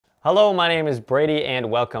Hello, my name is Brady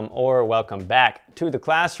and welcome back to the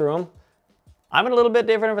classroom. I'm in a little bit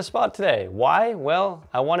different of a spot today. Why? Well,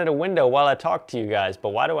 I wanted a window while I talked to you guys, but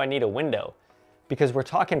why do I need a window? Because we're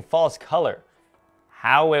talking false color,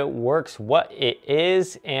 how it works, what it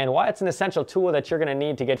is, and why it's an essential tool that you're gonna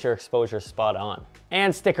need to get your exposure spot on.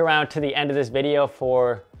 And stick around to the end of this video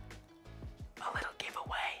for a little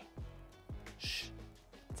giveaway. Shh,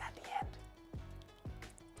 it's at the end.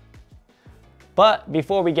 But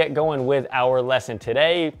before we get going with our lesson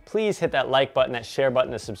today, please hit that like button, that share button,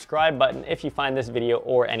 the subscribe button if you find this video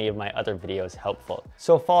or any of my other videos helpful.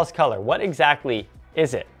 So false color, what exactly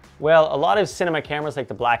is it? Well, a lot of cinema cameras like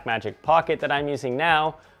the Blackmagic Pocket that I'm using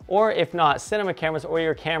now, or if not cinema cameras or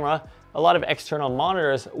your camera, a lot of external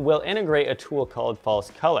monitors will integrate a tool called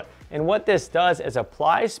false color. And what this does is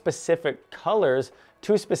apply specific colors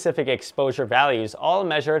to specific exposure values, all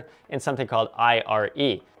measured in something called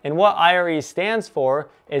IRE. And what IRE stands for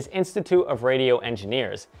is Institute of Radio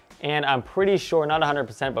Engineers. And I'm pretty sure, not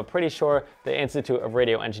 100%, but pretty sure the Institute of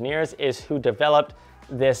Radio Engineers is who developed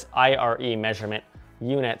this IRE measurement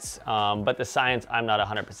units, but the science I'm not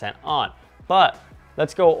 100% on. But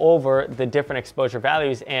let's go over the different exposure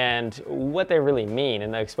values and what they really mean,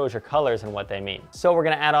 and the exposure colors and what they mean. So we're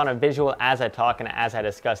gonna add on a visual as I talk and as I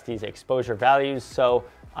discuss these exposure values. So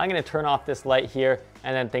I'm gonna turn off this light here,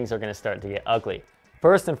 and then things are gonna start to get ugly.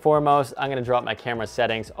 First and foremost, I'm gonna drop my camera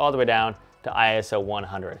settings all the way down to ISO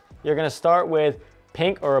 100. You're gonna start with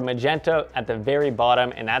pink or a magenta at the very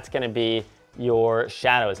bottom, and that's gonna be your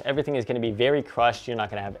shadows. Everything is gonna be very crushed. You're not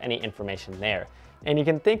gonna have any information there. And you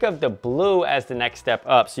can think of the blue as the next step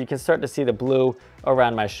up. So you can start to see the blue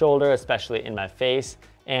around my shoulder, especially in my face.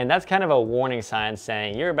 And that's kind of a warning sign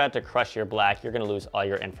saying you're about to crush your black, you're gonna lose all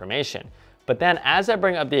your information. But then as I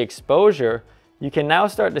bring up the exposure, you can now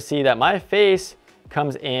start to see that my face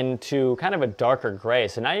comes into kind of a darker gray.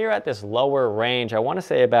 So now you're at this lower range. I wanna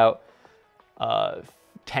say about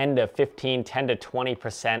 10 to 15, 10 to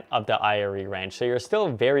 20% of the IRE range. So you're still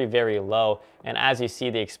very, very low. And as you see,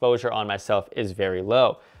 the exposure on myself is very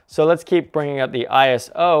low. So let's keep bringing up the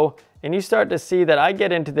ISO, and you start to see that I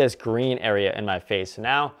get into this green area in my face. So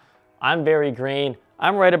now I'm very green.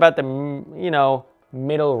 I'm right about the,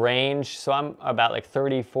 middle range. So I'm about like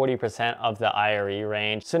 30, 40% of the IRE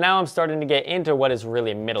range. So now I'm starting to get into what is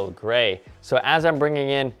really middle gray. So as I'm bringing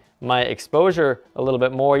in my exposure a little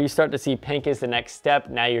bit more, you start to see pink is the next step.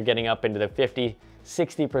 Now you're getting up into the 50,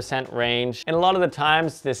 60% range. And a lot of the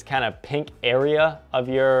times this kind of pink area of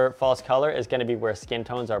your false color is gonna be where skin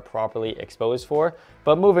tones are properly exposed for.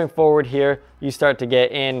 But moving forward here, you start to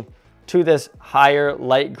get in to this higher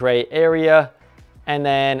light gray area. And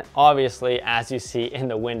then obviously, as you see in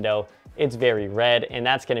the window, it's very red, and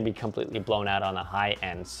that's gonna be completely blown out on the high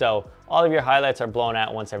end. So all of your highlights are blown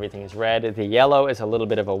out once everything is red. The yellow is a little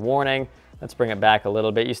bit of a warning. Let's bring it back a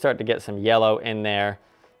little bit. You start to get some yellow in there,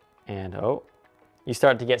 and you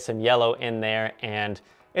start to get some yellow in there, and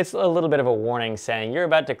it's a little bit of a warning saying you're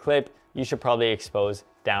about to clip, you should probably expose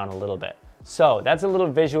down a little bit. So that's a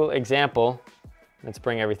little visual example. Let's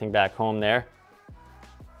bring everything back home there.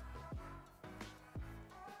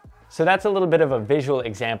 So that's a little bit of a visual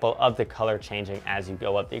example of the color changing as you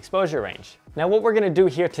go up the exposure range. Now what we're gonna do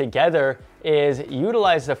here together is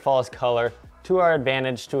utilize the false color to our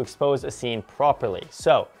advantage to expose a scene properly.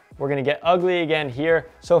 So we're gonna get ugly again here.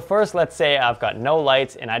 So first, let's say I've got no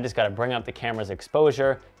lights and I just gotta bring up the camera's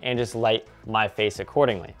exposure and just light my face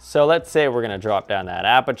accordingly. So let's say we're gonna drop down that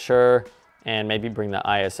aperture and maybe bring the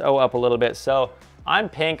ISO up a little bit. So I'm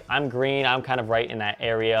pink, I'm green, I'm kind of right in that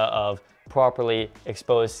area of properly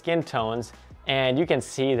exposed skin tones, and you can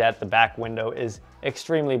see that the back window is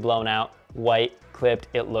extremely blown out, white, clipped,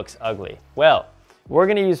 it looks ugly. Well, we're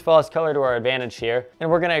gonna use false color to our advantage here, and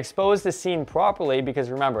we're gonna expose the scene properly because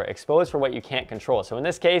remember, expose for what you can't control. So in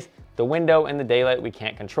this case, the window and the daylight we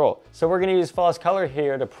can't control. So we're gonna use false color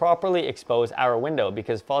here to properly expose our window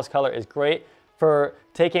because false color is great for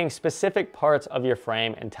taking specific parts of your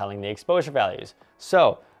frame and telling the exposure values.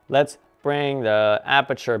 So let's bring the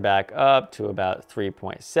aperture back up to about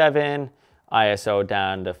 3.7, ISO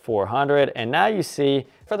down to 400, and now you see,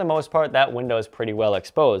 for the most part, that window is pretty well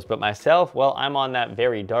exposed. But myself, well, I'm on that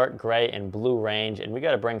very dark gray and blue range, and we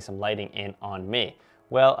gotta bring some lighting in on me.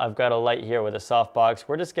 Well, I've got a light here with a softbox.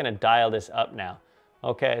 We're just gonna dial this up now.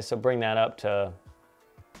 Okay, so bring that up to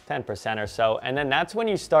 10% or so, and then that's when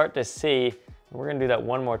you start to see, we're gonna do that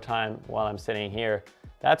one more time while I'm sitting here,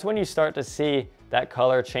 that's when you start to see that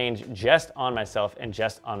color change just on myself and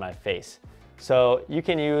just on my face. So you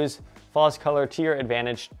can use false color to your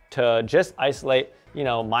advantage to just isolate,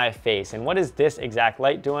 my face. And what is this exact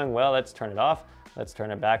light doing? Well, let's turn it off. Let's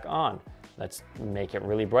turn it back on. let's make it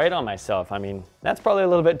really bright on myself. I mean, that's probably a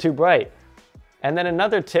little bit too bright. And then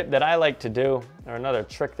another tip that I like to do, or another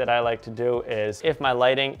trick that I like to do, is if my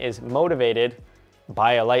lighting is motivated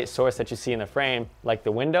by a light source that you see in the frame, like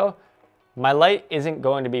the window, my light isn't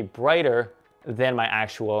going to be brighter than my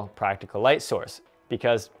actual practical light source,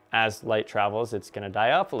 because as light travels, it's gonna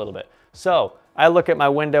die off a little bit. So I look at my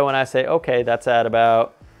window and I say, okay, that's at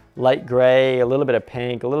about light gray, a little bit of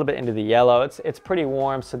pink, a little bit into the yellow. It's pretty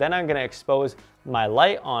warm. So then I'm gonna expose my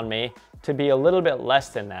light on me to be a little bit less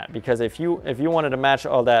than that, because if you wanted to match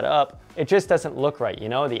all that up, it just doesn't look right. You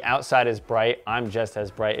know, the outside is bright, I'm just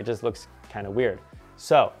as bright. It just looks kind of weird.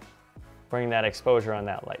 So bring that exposure on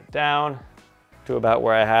that light down to about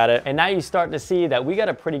where I had it. And now you start to see that we got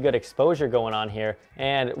a pretty good exposure going on here,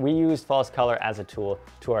 and we used false color as a tool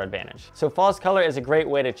to our advantage. So false color is a great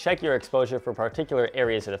way to check your exposure for particular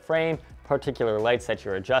areas of the frame, particular lights that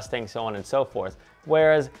you're adjusting, so on and so forth.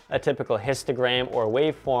 Whereas a typical histogram or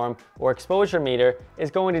waveform or exposure meter is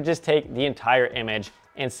going to just take the entire image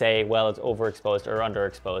and say, well, it's overexposed or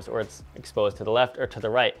underexposed, or it's exposed to the left or to the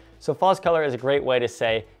right. So false color is a great way to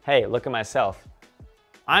say, hey, look at myself.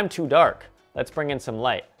 I'm too dark. Let's bring in some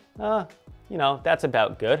light. You know, that's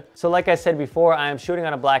about good. So like I said before, I am shooting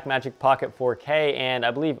on a Blackmagic Pocket 4K, and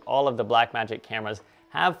I believe all of the Blackmagic cameras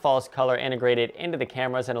have false color integrated into the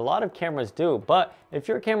cameras, and a lot of cameras do. But if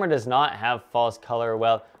your camera does not have false color,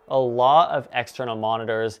 well, a lot of external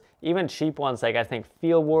monitors, even cheap ones like I think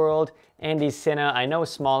FeelWorld, Andy Cine, I know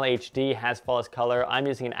Small HD has false color. I'm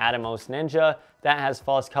using an Atomos Ninja that has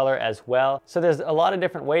false color as well. So there's a lot of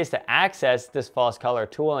different ways to access this false color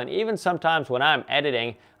tool, and even sometimes when I'm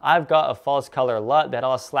editing, I've got a false color LUT that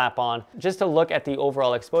I'll slap on just to look at the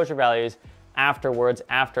overall exposure values afterwards,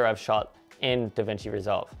 after I've shot in DaVinci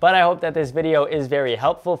Resolve. But I hope that this video is very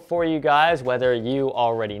helpful for you guys, whether you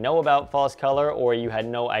already know about false color or you had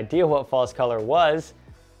no idea what false color was.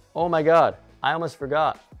 Oh my God, I almost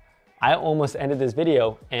forgot. I almost ended this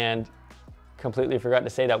video and completely forgot to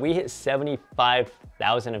say that we hit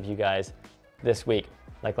 75,000 of you guys this week,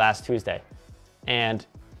 like last Tuesday. And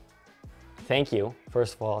thank you,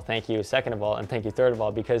 first of all, thank you, second of all, and thank you, third of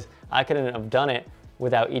all, because I couldn't have done it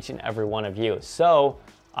without each and every one of you. So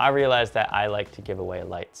I realized that I like to give away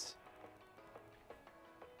lights.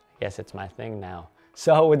 I guess it's my thing now.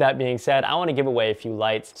 So with that being said, I want to give away a few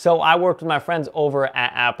lights. So I worked with my friends over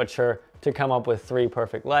at Aputure to come up with 3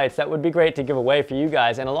 perfect lights that would be great to give away for you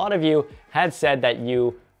guys. And a lot of you had said that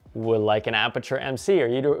you would like an Aputure MC, or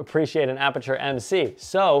you'd appreciate an Aputure MC.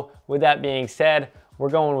 So with that being said, we're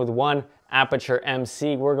going with one Aputure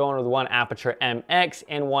MC, we're going with one Aputure MX,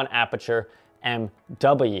 and one Aputure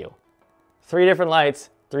MW. 3 different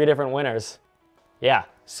lights, 3 different winners. Yeah,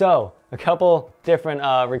 so a couple different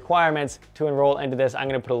requirements to enroll into this. I'm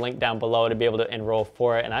gonna put a link down below to be able to enroll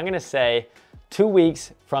for it. And I'm gonna say 2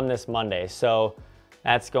 weeks from this Monday. So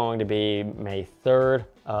that's going to be May 3rd.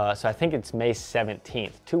 So I think it's May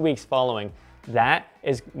 17th, 2 weeks following. That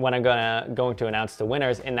is when I'm going to announce the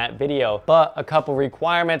winners in that video. But a couple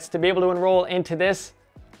requirements to be able to enroll into this,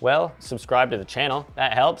 well, subscribe to the channel,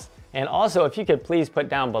 that helps. And also, if you could please put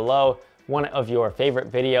down below one of your favorite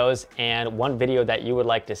videos and one video that you would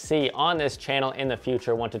like to see on this channel in the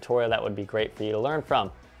future, one tutorial that would be great for you to learn from.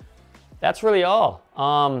 That's really all.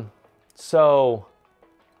 So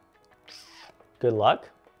good luck.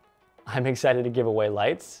 I'm excited to give away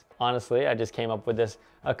lights. Honestly, I just came up with this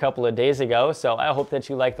a couple of days ago, so I hope that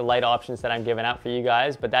you like the light options that I'm giving out for you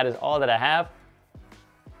guys, but that is all that I have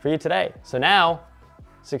for you today. So now,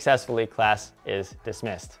 successfully, class is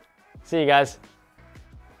dismissed. See you guys.